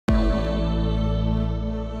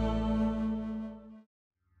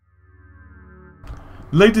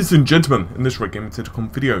Ladies and gentlemen, in this Red Gaming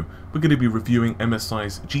Telecom video, we're going to be reviewing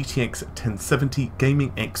MSI's GTX 1070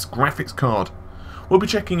 Gaming X graphics card. We'll be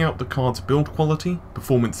checking out the card's build quality,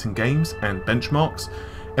 performance in games and benchmarks,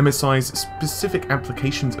 MSI's specific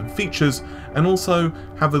applications and features, and also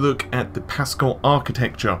have a look at the Pascal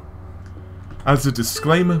architecture. As a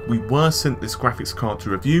disclaimer, we were sent this graphics card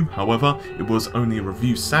to review, however, it was only a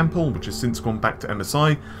review sample which has since gone back to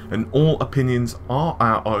MSI, and all opinions are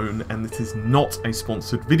our own and this is not a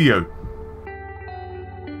sponsored video.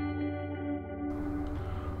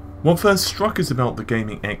 What first struck us about the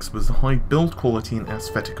Gaming X was the high build quality and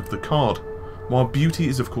aesthetic of the card. While beauty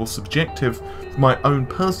is of course subjective, my own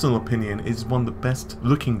personal opinion is one of the best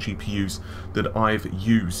looking GPUs that I've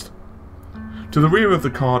used. To the rear of the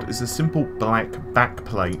card is a simple black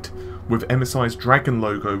backplate with MSI's Dragon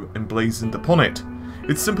logo emblazoned upon it.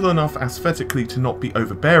 It's simple enough aesthetically to not be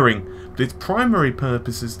overbearing, but its primary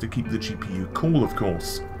purpose is to keep the GPU cool, of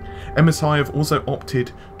course. MSI have also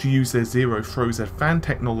opted to use their Zero Frozor fan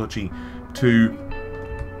technology to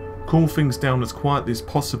cool things down as quietly as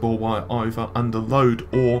possible while either under load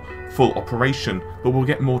or full operation, but we'll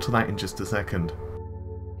get more to that in just a second.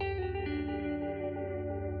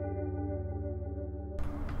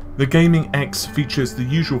 The Gaming X features the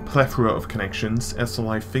usual plethora of connections,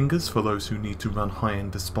 SLI fingers for those who need to run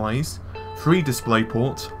high-end displays, 3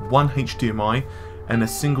 DisplayPorts, 1 HDMI, and a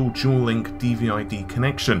single Dual Link DVI-D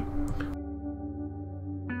connection.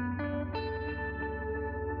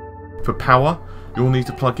 For power, you'll need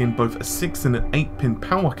to plug in both a 6 and an 8-pin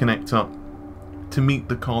power connector to meet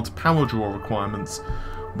the card's power draw requirements,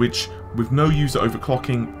 which, with no user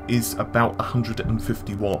overclocking, is about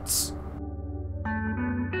 150 watts.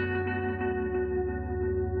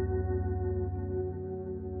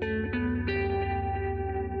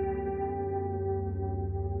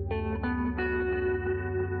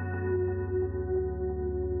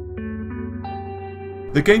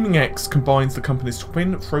 The Gaming X combines the company's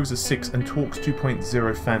twin Frozor 6 and Torx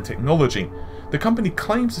 2.0 fan technology. The company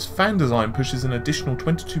claims this fan design pushes an additional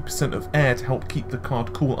 22% of air to help keep the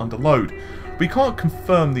card cool under load. We can't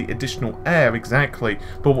confirm the additional air exactly,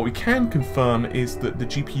 but what we can confirm is that the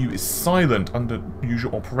GPU is silent under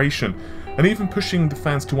usual operation, and even pushing the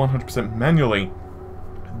fans to 100% manually,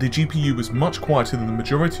 the GPU was much quieter than the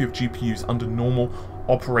majority of GPUs under normal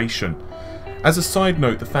operation. As a side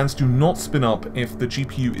note, the fans do not spin up if the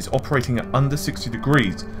GPU is operating at under 60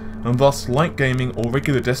 degrees, and thus light gaming or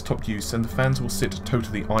regular desktop use, and the fans will sit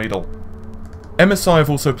totally idle. MSI have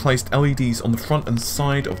also placed LEDs on the front and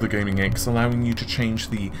side of the Gaming X, allowing you to change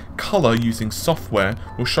the colour using software.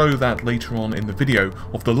 We'll show that later on in the video,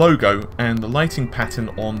 of the logo and the lighting pattern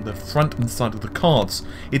on the front and side of the cards.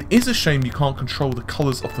 It is a shame you can't control the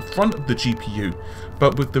colours of the front of the GPU,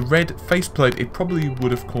 but with the red faceplate it probably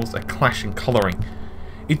would have caused a clash in colouring.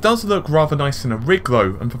 It does look rather nice in a rig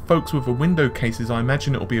though, and for folks with window cases I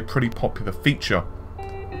imagine it will be a pretty popular feature.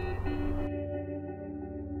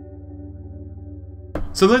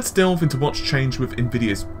 So let's delve into what's changed with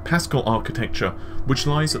Nvidia's Pascal architecture, which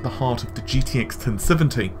lies at the heart of the GTX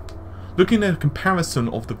 1070. Looking at a comparison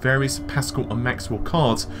of the various Pascal and Maxwell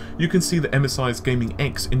cards, you can see that MSI's Gaming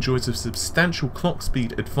X enjoys a substantial clock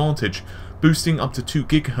speed advantage, boosting up to 2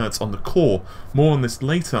 GHz on the core, more on this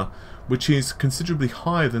later, which is considerably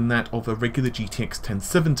higher than that of a regular GTX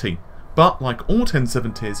 1070. But like all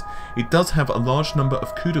 1070s, it does have a large number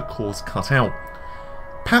of CUDA cores cut out.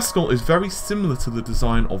 Pascal is very similar to the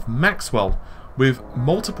design of Maxwell, with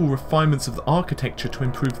multiple refinements of the architecture to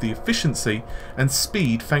improve the efficiency and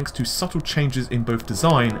speed thanks to subtle changes in both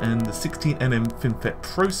design and the 16nm FinFET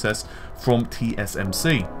process from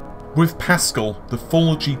TSMC. With Pascal, the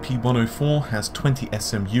full GP104 has 20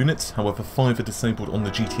 SM units, however 5 are disabled on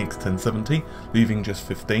the GTX 1070, leaving just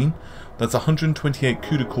 15. That's 128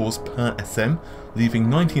 CUDA cores per SM, leaving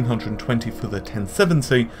 1920 for the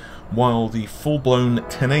 1070, while the full-blown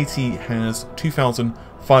 1080 has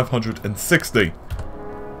 2560.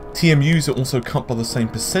 TMUs are also cut by the same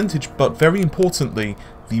percentage, but very importantly,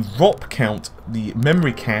 the ROP count, the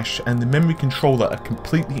memory cache, and the memory controller are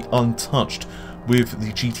completely untouched with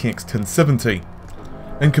the GTX 1070.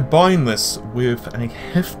 And combine this with a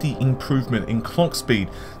hefty improvement in clock speed,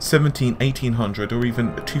 1800 or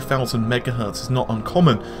even 2000 MHz is not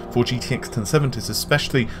uncommon for GTX 1070s,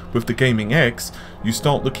 especially with the Gaming X. You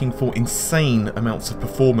start looking for insane amounts of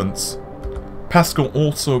performance. Pascal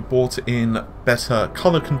also brought in better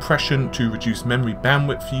color compression to reduce memory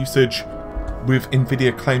bandwidth usage, with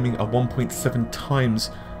Nvidia claiming a 1.7 times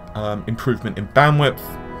improvement in bandwidth,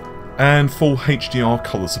 and full HDR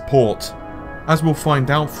color support. As we'll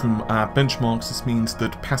find out from our benchmarks, this means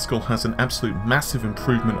that Pascal has an absolute massive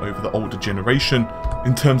improvement over the older generation.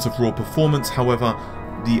 In terms of raw performance, however,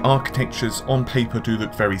 the architectures on paper do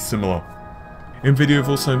look very similar. NVIDIA have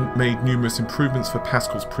also made numerous improvements for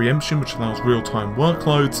Pascal's preemption, which allows real-time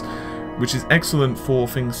workloads, which is excellent for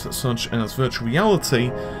things such as virtual reality,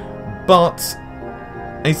 but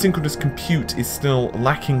asynchronous compute is still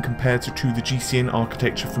lacking compared to the GCN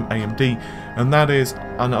architecture from AMD, and that is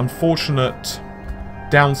an unfortunate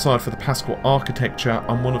downside for the Pascal architecture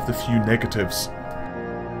and one of the few negatives.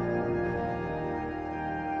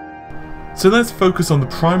 So let's focus on the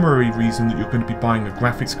primary reason that you're going to be buying a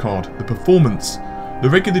graphics card, the performance. The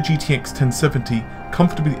regular GTX 1070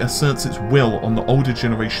 comfortably asserts its will on the older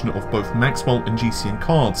generation of both Maxwell and GCN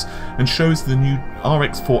cards, and shows the new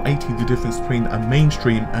RX 480 the difference between a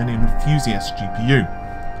mainstream and an enthusiast GPU.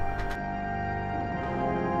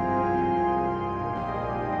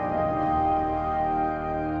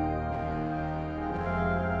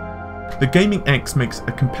 The Gaming X makes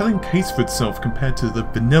a compelling case for itself compared to the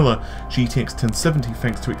vanilla GTX 1070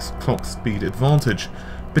 thanks to its clock speed advantage,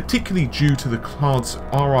 particularly due to the card's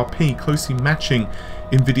RRP closely matching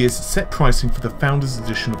NVIDIA's set pricing for the Founders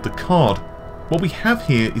Edition of the card. What we have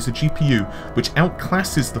here is a GPU which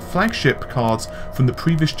outclasses the flagship cards from the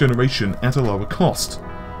previous generation at a lower cost.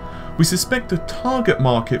 We suspect the target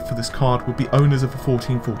market for this card would be owners of a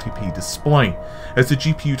 1440p display, as the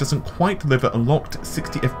GPU doesn't quite deliver a locked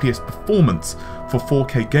 60 FPS performance for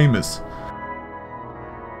 4K gamers.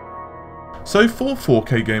 So for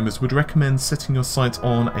 4K gamers, would recommend setting your sights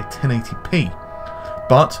on a 1080p,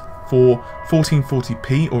 but for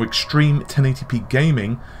 1440p or extreme 1080p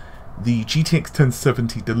gaming, the GTX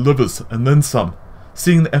 1070 delivers and then some.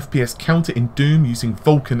 Seeing the FPS counter in Doom using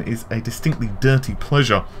Vulkan is a distinctly dirty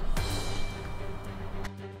pleasure.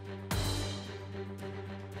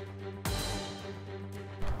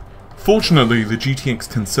 Fortunately, the GTX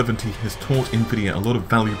 1070 has taught NVIDIA a lot of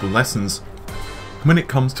valuable lessons when it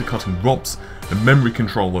comes to cutting ROPs and memory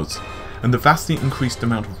controllers, and the vastly increased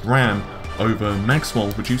amount of RAM over Maxwell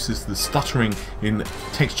reduces the stuttering in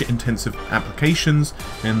texture-intensive applications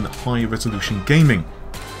and high-resolution gaming.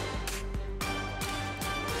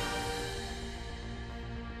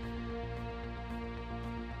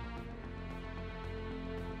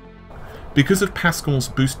 Because of Pascal's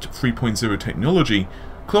Boost 3.0 technology,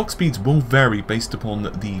 clock speeds will vary based upon the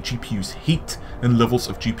GPU's heat and levels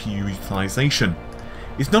of GPU utilization.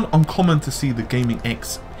 It's not uncommon to see the Gaming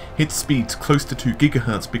X hit speeds close to 2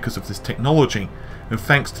 GHz because of this technology, and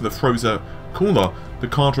thanks to the Frozor cooler, the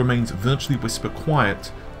card remains virtually whisper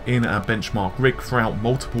quiet in our benchmark rig throughout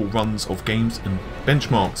multiple runs of games and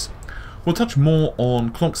benchmarks. We'll touch more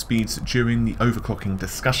on clock speeds during the overclocking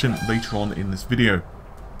discussion later on in this video.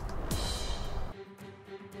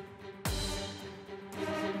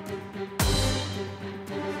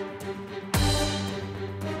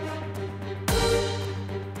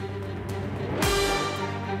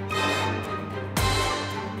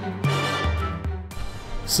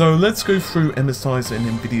 So let's go through MSI's and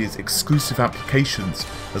NVIDIA's exclusive applications,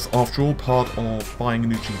 as after all part of buying a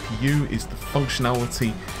new GPU is the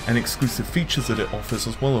functionality and exclusive features that it offers,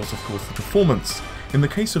 as well as of course the performance. In the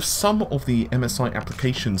case of some of the MSI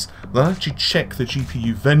applications, they'll actually check the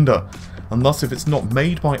GPU vendor, and thus if it's not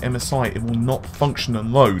made by MSI it will not function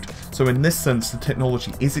and load. So in this sense the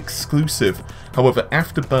technology is exclusive, however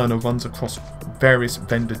Afterburner runs across various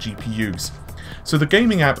vendor GPUs. So the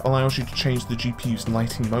gaming app allows you to change the GPU's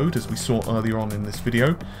lighting mode, as we saw earlier on in this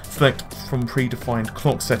video, select from predefined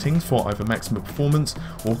clock settings for either maximum performance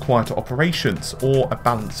or quieter operations, or a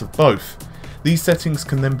balance of both. These settings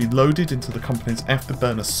can then be loaded into the company's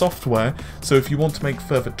Afterburner software, so if you want to make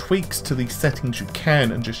further tweaks to these settings you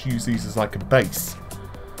can, and just use these as like a base.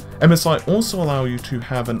 MSI also allow you to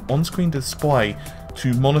have an on-screen display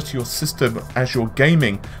to monitor your system as you're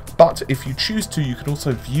gaming, but if you choose to, you can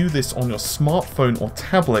also view this on your smartphone or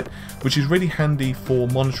tablet, which is really handy for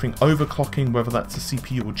monitoring overclocking, whether that's a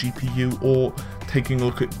CPU or GPU, or taking a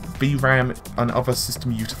look at VRAM and other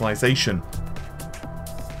system utilization.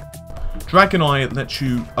 DragonEye lets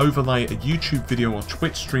you overlay a YouTube video or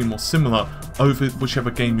Twitch stream or similar over whichever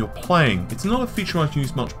game you're playing. It's not a feature I've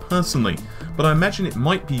used much personally, but I imagine it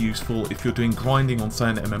might be useful if you're doing grinding on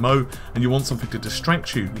say an MMO and you want something to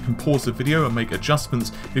distract you. You can pause the video and make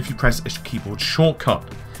adjustments if you press a keyboard shortcut.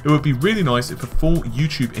 It would be really nice if a full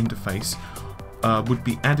YouTube interface would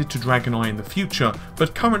be added to DragonEye in the future,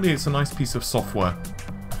 but currently it's a nice piece of software.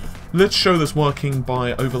 Let's show this working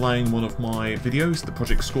by overlaying one of my videos, the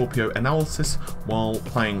Project Scorpio analysis, while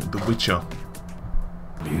playing The Witcher.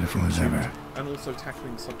 Beautiful as ever. and also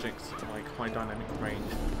tackling subjects like high dynamic range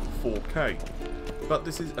 4K. But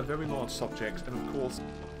this is a very large subject, and of course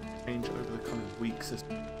change over the coming weeks as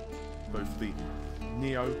both the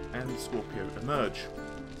Neo and the Scorpio emerge.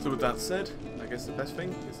 So with that said, I guess the best thing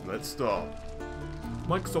is let's start.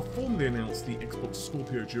 Microsoft formally announced the Xbox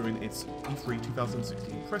Scorpio during its E3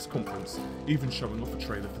 2016 press conference, even showing off a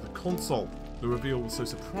trailer for the console. The reveal was so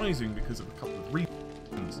surprising because of a couple of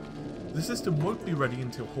reasons. The system won't be ready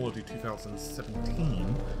until holiday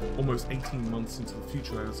 2017, almost 18 months into the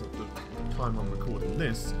future as of the time I'm recording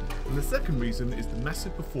this, and the second reason is the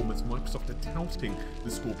massive performance Microsoft are touting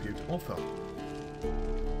the Scorpio to offer.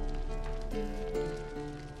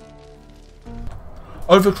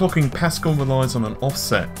 Overclocking Pascal relies on an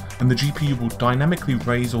offset, and the GPU will dynamically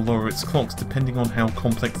raise or lower its clocks depending on how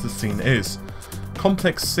complex the scene is.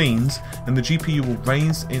 Complex scenes, and the GPU will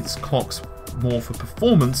raise its clocks more for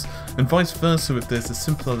performance, and vice versa if there's a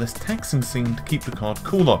simpler, less taxing scene to keep the card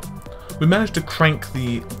cooler. We managed to crank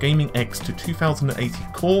the Gaming X to 2080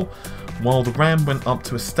 core, while the RAM went up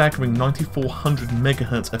to a staggering 9400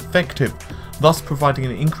 MHz effective, thus providing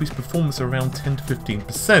an increased performance around 10 to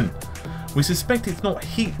 15%. We suspect it's not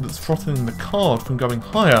heat that's throttling the card from going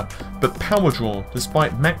higher, but power draw,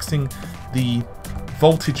 despite maxing the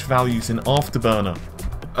voltage values in Afterburner.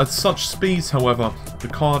 At such speeds, however, the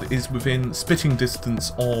card is within spitting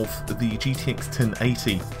distance of the GTX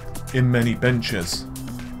 1080 in many benches.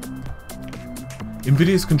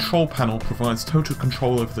 Nvidia's control panel provides total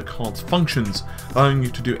control over the card's functions, allowing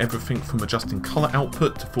you to do everything from adjusting color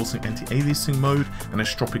output to forcing anti-aliasing mode,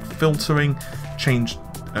 anisotropic filtering, change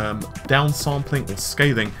downsampling or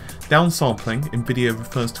scaling. Downsampling, Nvidia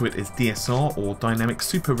refers to it as DSR or Dynamic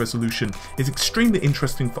Super Resolution, is extremely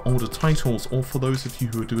interesting for older titles or for those of you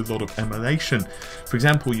who do a lot of emulation. For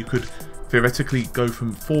example, you could theoretically go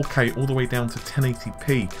from 4K all the way down to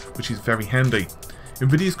 1080p, which is very handy.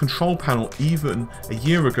 Nvidia's control panel even a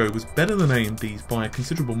year ago was better than AMD's by a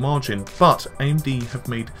considerable margin, but AMD have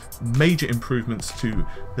made major improvements to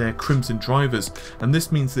their Crimson drivers, and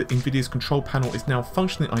this means that Nvidia's control panel is now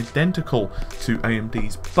functionally identical to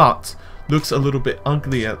AMD's, but looks a little bit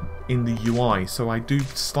uglier in the UI, so I do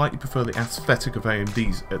slightly prefer the aesthetic of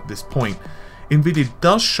AMD's at this point. Nvidia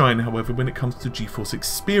does shine, however, when it comes to GeForce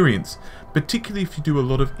experience, particularly if you do a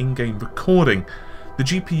lot of in-game recording. The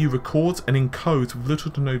GPU records and encodes with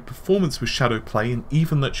little to no performance with shadow play and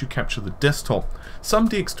even lets you capture the desktop. Some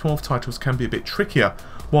DX12 titles can be a bit trickier.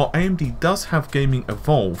 While AMD does have gaming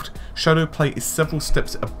evolved, shadow play is several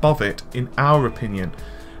steps above it in our opinion.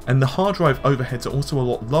 And the hard drive overheads are also a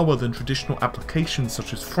lot lower than traditional applications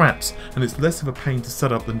such as Fraps, and it's less of a pain to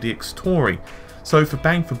set up than DX-Tori. So for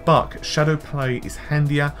bang for buck, shadow play is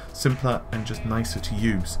handier, simpler and just nicer to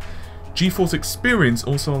use. GeForce Experience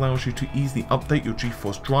also allows you to easily update your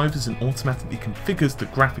GeForce drivers and automatically configures the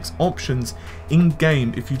graphics options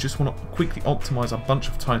in-game if you just want to quickly optimize a bunch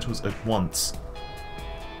of titles at once.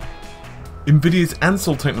 Nvidia's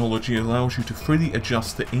Ansel technology allows you to freely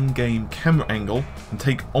adjust the in-game camera angle and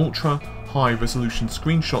take ultra high resolution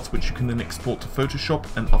screenshots which you can then export to Photoshop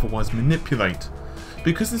and otherwise manipulate.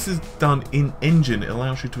 Because this is done in-engine, it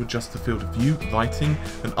allows you to adjust the field of view, lighting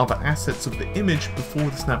and other assets of the image before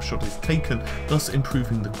the snapshot is taken, thus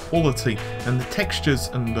improving the quality, and the textures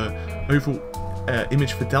and the overall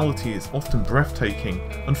image fidelity is often breathtaking.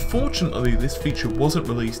 Unfortunately, this feature wasn't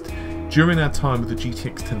released during our time with the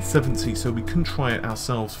GTX 1070, so we couldn't try it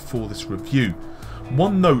ourselves for this review.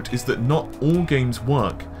 One note is that not all games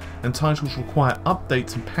work, and titles require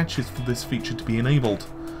updates and patches for this feature to be enabled.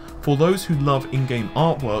 For those who love in-game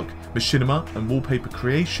artwork, machinima and wallpaper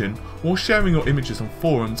creation, or sharing your images on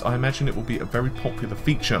forums, I imagine it will be a very popular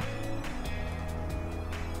feature.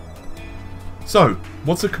 So,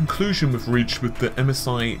 what's the conclusion we've reached with the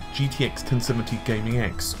MSI GTX 1070 Gaming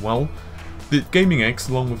X? Well, the Gaming X,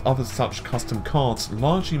 along with other such custom cards,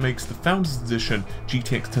 largely makes the Founders Edition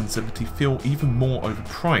GTX 1070 feel even more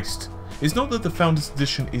overpriced. It's not that the Founders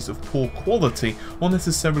Edition is of poor quality or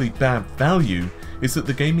necessarily bad value, it's that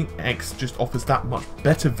the Gaming X just offers that much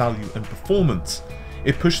better value and performance.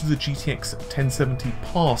 It pushes the GTX 1070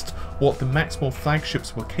 past what the Maxwell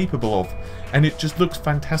flagships were capable of, and it just looks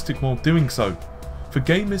fantastic while doing so. For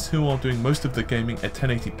gamers who are doing most of their gaming at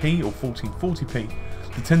 1080p or 1440p,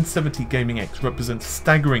 the 1070 Gaming X represents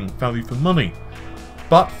staggering value for money.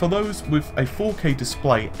 But for those with a 4K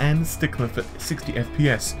display and stickler for 60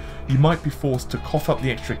 FPS, you might be forced to cough up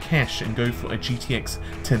the extra cash and go for a GTX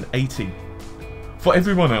 1080. For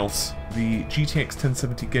everyone else, the GTX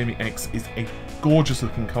 1070 Gaming X is a gorgeous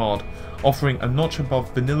looking card, offering a notch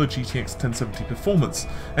above vanilla GTX 1070 performance,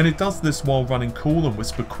 and it does this while running cool and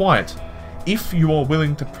whisper quiet. if you are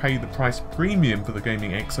willing to pay the price premium for the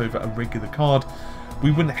Gaming X over a regular card,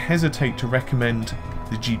 we wouldn't hesitate to recommend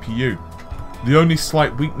the GPU. The only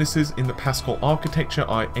slight weaknesses in the Pascal architecture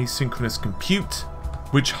are asynchronous compute,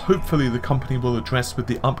 which hopefully the company will address with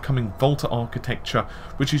the upcoming Volta architecture,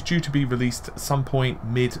 which is due to be released at some point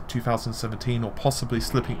mid-2017 or possibly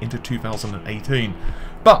slipping into 2018.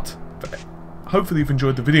 But hopefully you've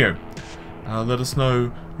enjoyed the video. Let us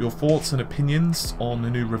know your thoughts and opinions on the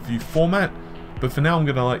new review format. But for now, I'm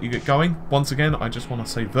going to let you get going. Once again, I just want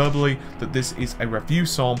to say verbally that this is a review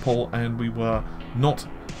sample and we were not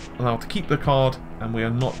allowed to keep the card and we are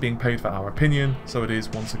not being paid for our opinion, so it is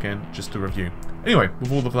once again just a review. Anyway,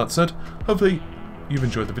 with all of that said, hopefully you've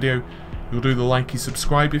enjoyed the video. You'll do the likey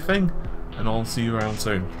subscribe thing, and I'll see you around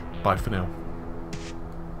soon. Bye for now.